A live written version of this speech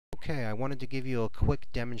Okay, I wanted to give you a quick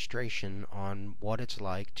demonstration on what it's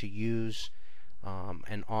like to use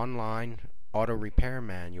an online auto repair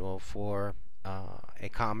manual for a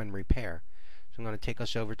common repair. So I'm going to take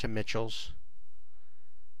us over to Mitchell's,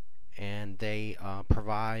 and they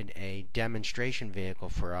provide a demonstration vehicle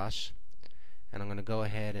for us. And I'm going to go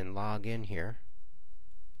ahead and log in here.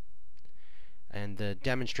 And the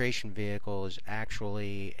demonstration vehicle is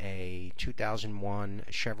actually a 2001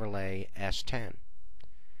 Chevrolet S10.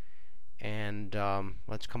 And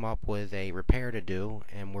let's come up with a repair to do,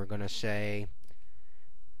 and we're going to say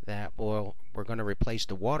that we're going to replace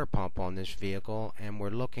the water pump on this vehicle, and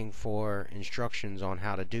we're looking for instructions on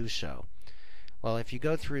how to do so. Well, if you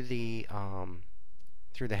go through the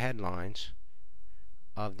headlines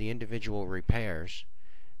of the individual repairs,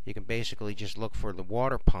 you can basically just look for the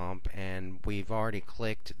water pump, and we've already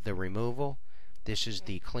clicked the removal. This is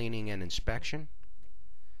the cleaning and inspection.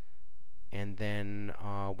 And then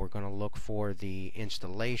we're going to look for the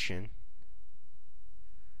installation.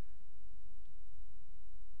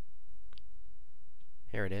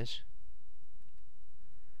 Here it is.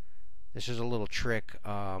 This is a little trick.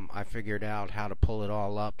 I figured out how to pull it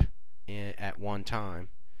all up at one time.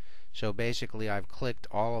 So basically I've clicked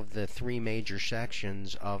all of the three major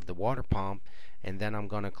sections of the water pump, and then I'm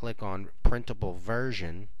going to click on printable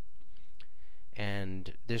version,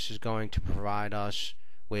 and this is going to provide us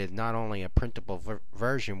with not only a printable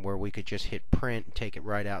version where we could just hit print and take it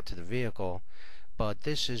right out to the vehicle, but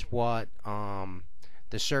this is what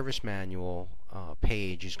the service manual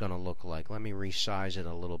page is going to look like. Let me resize it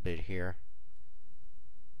a little bit here.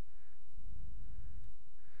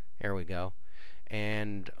 There we go.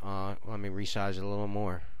 And let me resize it a little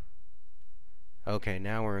more. Okay,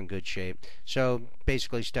 now we're in good shape. So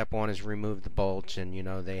basically step one is remove the bolts, and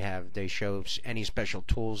they show any special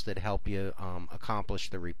tools that help you accomplish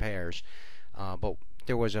the repairs. But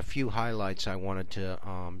there was a few highlights I wanted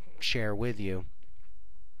to share with you.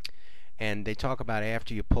 And they talk about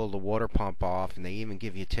after you pull the water pump off, and they even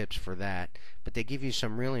give you tips for that. But they give you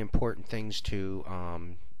some really important things to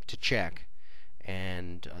check.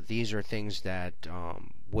 And these are things that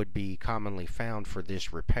would be commonly found for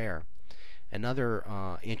this repair. Another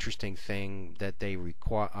interesting thing that they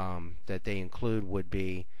include would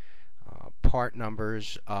be part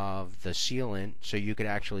numbers of the sealant, so you could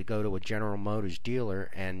actually go to a General Motors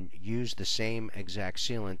dealer and use the same exact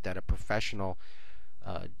sealant that a professional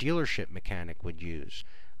dealership mechanic would use.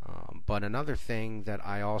 But another thing that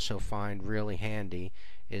I also find really handy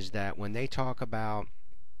is that when they talk about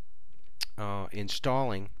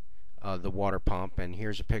installing the water pump, and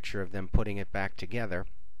here's a picture of them putting it back together,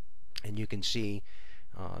 and you can see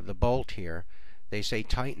the bolt here. They say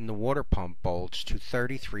tighten the water pump bolts to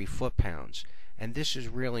 33 foot-pounds, and this is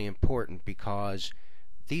really important because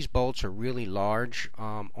these bolts are really large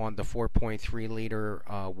on the 4.3 liter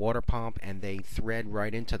water pump, and they thread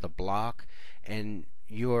right into the block, and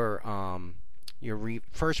your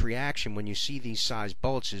first reaction when you see these size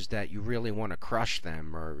bolts is that you really want to crush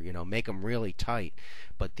them, or make them really tight.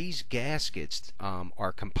 But these gaskets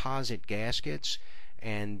are composite gaskets,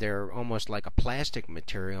 and they're almost like a plastic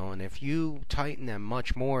material, and if you tighten them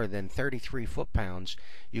much more than 33 foot-pounds,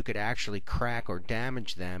 you could actually crack or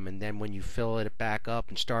damage them, and then when you fill it back up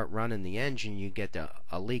and start running the engine, you get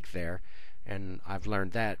a leak there, and I've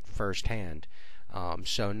learned that firsthand.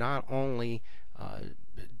 So not only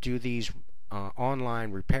do these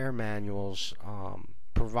online repair manuals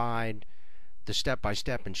provide the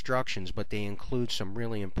step-by-step instructions, but they include some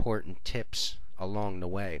really important tips along the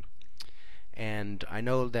way. And I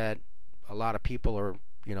know that a lot of people are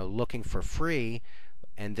looking for free,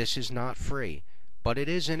 and this is not free, but it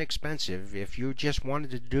is inexpensive. If you just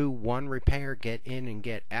wanted to do one repair, get in and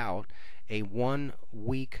get out, a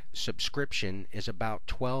 1-week subscription is about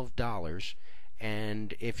 $12,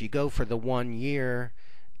 and if you go for the 1 year,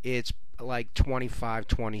 it's like $25,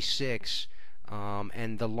 $26,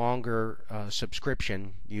 and the longer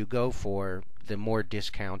subscription you go for, the more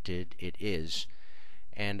discounted it is.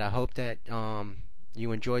 And I hope that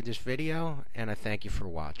you enjoyed this video, and I thank you for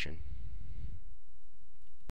watching.